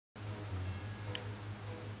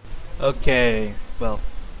Okay, well.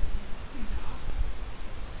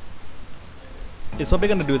 It's probably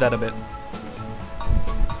gonna do that a bit.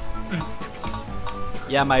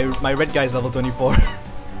 Yeah, my red guy is level 24.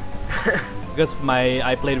 Because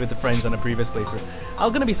I played with the friends on a previous playthrough.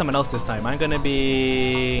 I'm gonna be someone else this time. I'm gonna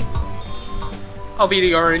be... I'll be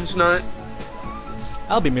the orange knight.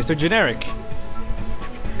 I'll be Mr. Generic.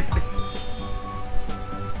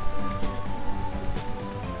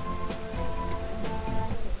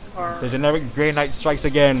 The generic Grey Knight strikes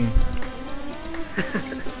again.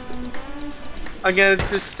 I'm going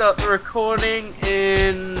to start the recording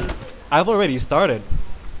in... I've already started.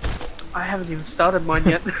 I haven't even started mine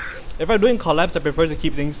yet. If I'm doing collabs, I prefer to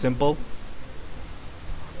keep things simple.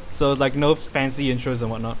 So like no fancy intros and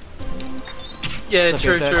whatnot. Yeah,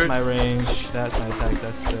 so, true. That's my range, that's my attack,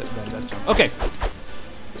 that's that jump. Okay.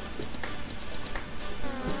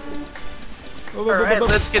 Alright,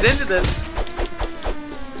 let's get into this.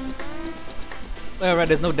 Alright,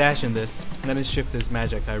 there's no dash in this. And then his shift is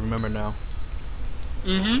magic, I remember now.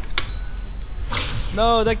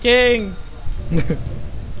 No, the king!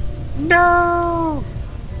 No!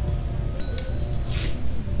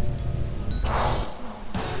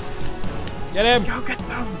 Get him! Go get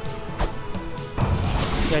them!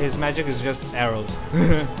 Yeah, his magic is just arrows.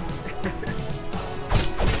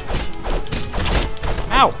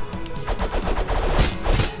 Ow!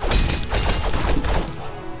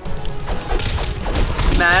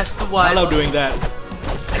 Smash the wire. I love doing that.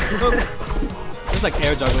 Just like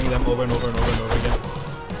air juggling them over and over and over and over again.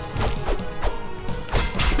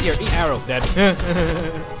 Here, eat arrow, dead.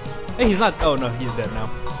 Hey, he's not. Oh no, he's dead now.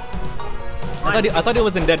 I thought he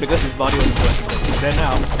wasn't dead because his body wasn't dead. He's dead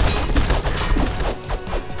now.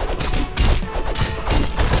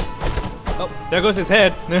 Oh, there goes his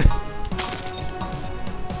head.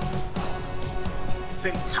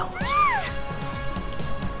 Fatality.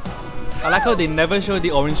 I like how they never show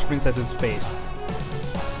the orange princess's face.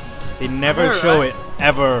 They never show it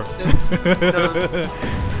ever. No.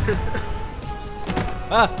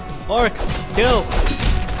 Ah, orcs, kill!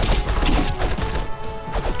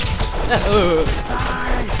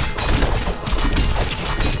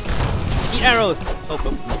 Eat arrows! Oh,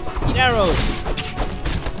 eat arrows!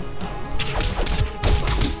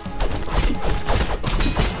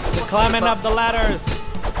 They're climbing up the ladders!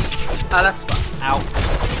 Ah, that's fine. Ow.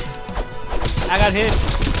 I got hit!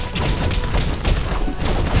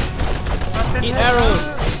 Eat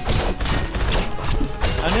arrows!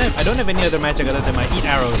 I don't have any other magic other than my eat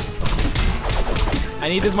arrows. I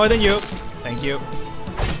need this more than you. Thank you.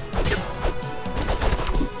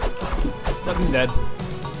 Oh, he's dead.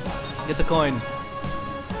 Get the coin.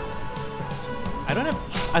 I don't have...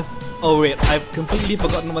 Oh wait, I've completely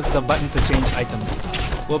forgotten what's the button to change items.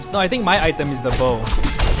 Whoops, no, I think my item is the bow.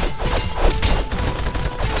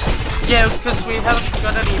 Yeah, because we haven't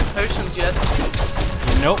got any potions yet.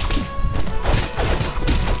 Nope.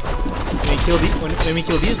 When we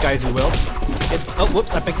kill these guys, we will. Oh,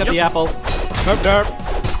 whoops, I picked up the apple. Derp derp.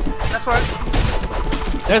 That's right.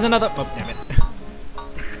 There's another... Oh, damn it.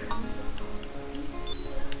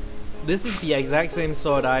 This is the exact same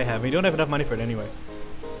sword I have. We don't have enough money for it anyway.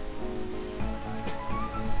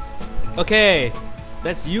 Okay.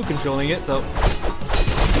 That's you controlling it, so...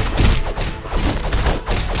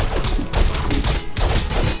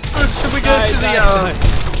 Should we go to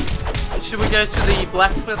the... Should we go to the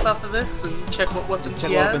blacksmith after this and check what weapons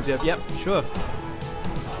he has? Yep, sure.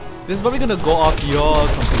 This is probably gonna go off your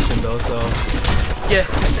completion though, so... Yeah.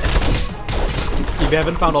 If you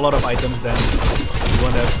haven't found a lot of items, then you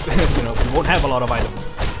won't have, you know, you won't have a lot of items.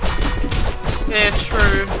 Yeah,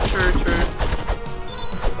 true.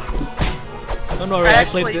 Don't worry, I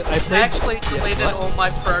played... I actually deleted all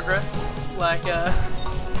my progress, like,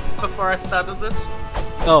 before I started this.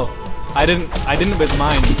 Oh, I didn't with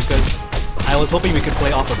mine because I was hoping we could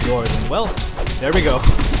play off of yours, and well, there we go.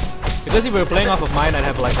 Because if we were playing off of mine, I'd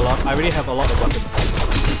have like a lot. I already have a lot of weapons.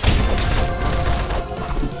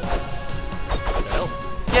 Well.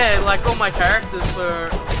 Yeah, like all my characters were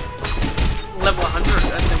level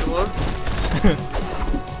 100, I think it was.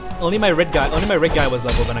 Only my red guy was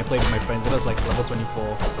level when I played with my friends. It was like level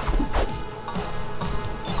 24.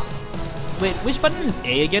 Wait, which button is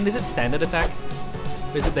A again? Is it standard attack?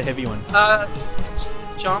 Or is it the heavy one? It's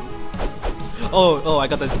jump. Oh, I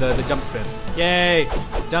got the jump spin. Yay!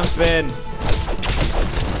 Jump spin!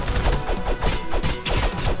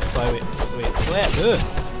 Wait.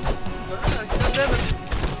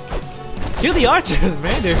 Kill the archers,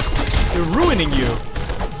 man! They're ruining you!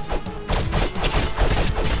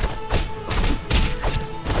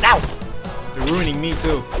 Ow! They're ruining me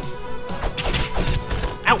too.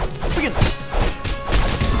 Ow! Friggin'!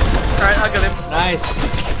 Nice.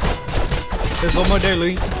 There's one more there,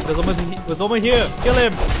 Louis. There's one more here. Kill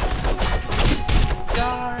him.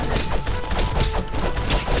 Die.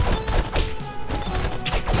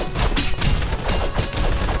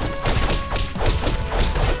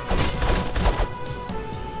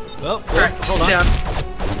 Well, Alright, hold on. down.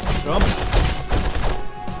 Drum.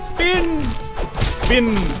 Spin!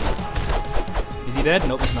 Spin! Is he dead?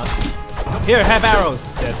 Nope, he's not. Nope. Here, have arrows.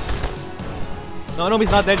 Dead. No,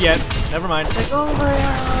 he's not dead yet. Never mind. Take over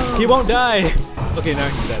arrows. He won't die. Okay, now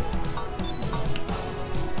he's dead.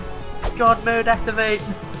 God mode activate.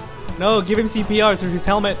 No, give him CPR through his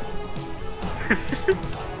helmet.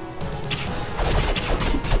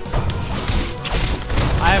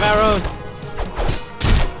 I have arrows.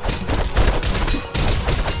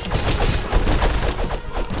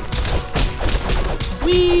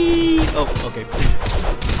 Whee! Oh, okay.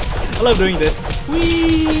 I love doing this.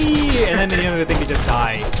 Whee! And then the other thing, they just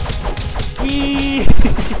die. Whee!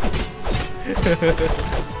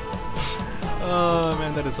 Oh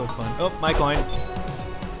man, that is so fun. Oh, my coin.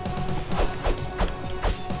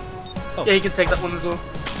 Oh. Yeah, you can take that one as well.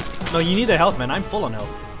 No, you need the health, man. I'm full on health.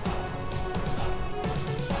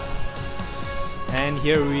 And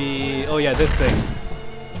here we... Oh yeah, this thing.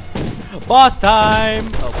 Boss time!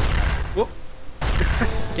 Oh. Whoop.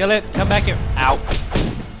 Kill it. Come back here. Ow.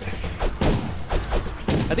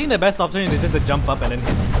 I think the best option is just to jump up and then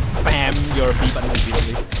spam your B button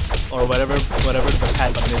repeatedly. Or whatever the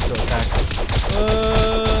pad button is to attack.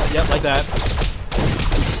 Yep, like that.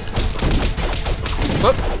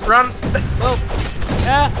 Whoop, run! Whoa!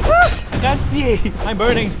 Ah! I can't see! I'm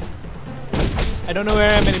burning! I don't know where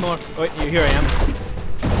I am anymore. Oh, wait, here I am.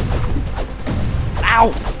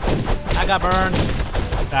 Ow! I got burned.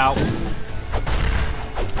 Ow.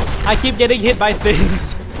 I keep getting hit by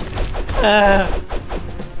things.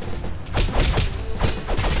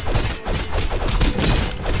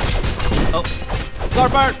 Oh, scar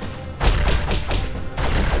part!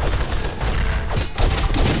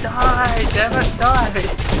 Die, damn it, die!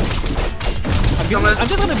 I'm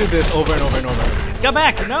just gonna do this over and over and over again. Come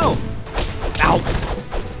back! No! Ow!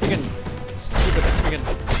 Freaking stupid freaking.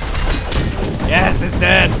 Yes, it's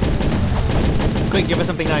dead! Quick, give us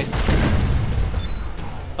something nice.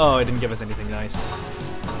 Oh, it didn't give us anything nice.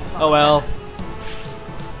 Oh well.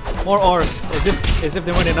 More orcs, as if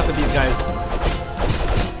there weren't enough of these guys.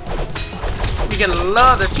 We get a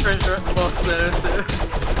lot of treasure at the boss there, so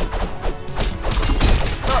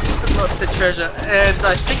lots and lots of treasure, and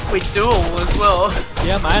I think we duel as well.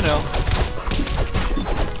 Yeah, I know.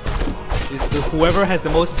 It's the whoever has the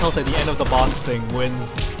most health at the end of the boss thing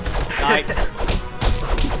wins.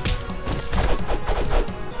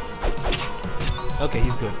 Okay,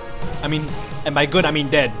 he's good. I mean, and by good I mean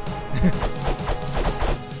dead.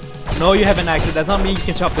 No, you have an axe. Does not mean you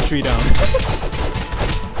can chop the tree down.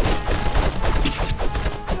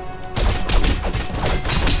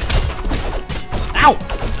 Ow!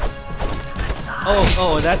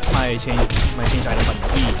 Oh, that's my change item button.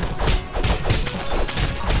 E.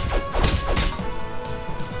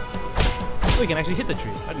 Oh, you can actually hit the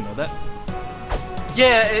tree. I didn't know that.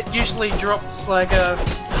 Yeah, it usually drops like a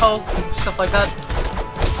health and stuff like that.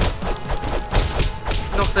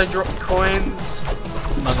 And also drop coins.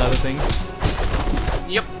 Among other things.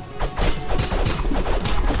 Yep.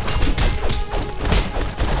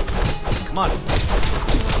 Come on.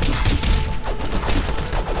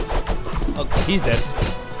 Oh, he's dead.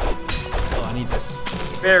 Oh, I need this.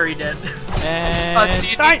 Very dead. And do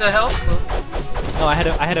you need the help? Oh, I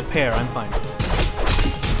had a pair. I'm fine.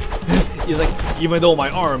 He's like, even though my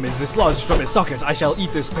arm is dislodged from its socket, I shall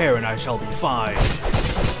eat this pear and I shall be fine.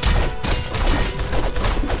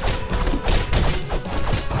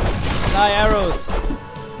 Die, arrows!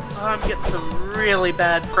 I'm getting some really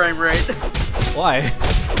bad frame rate. Why?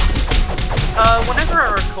 Whenever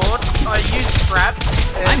I record, I use fraps.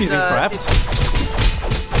 And, I'm using fraps.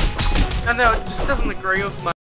 I know, it just doesn't agree with my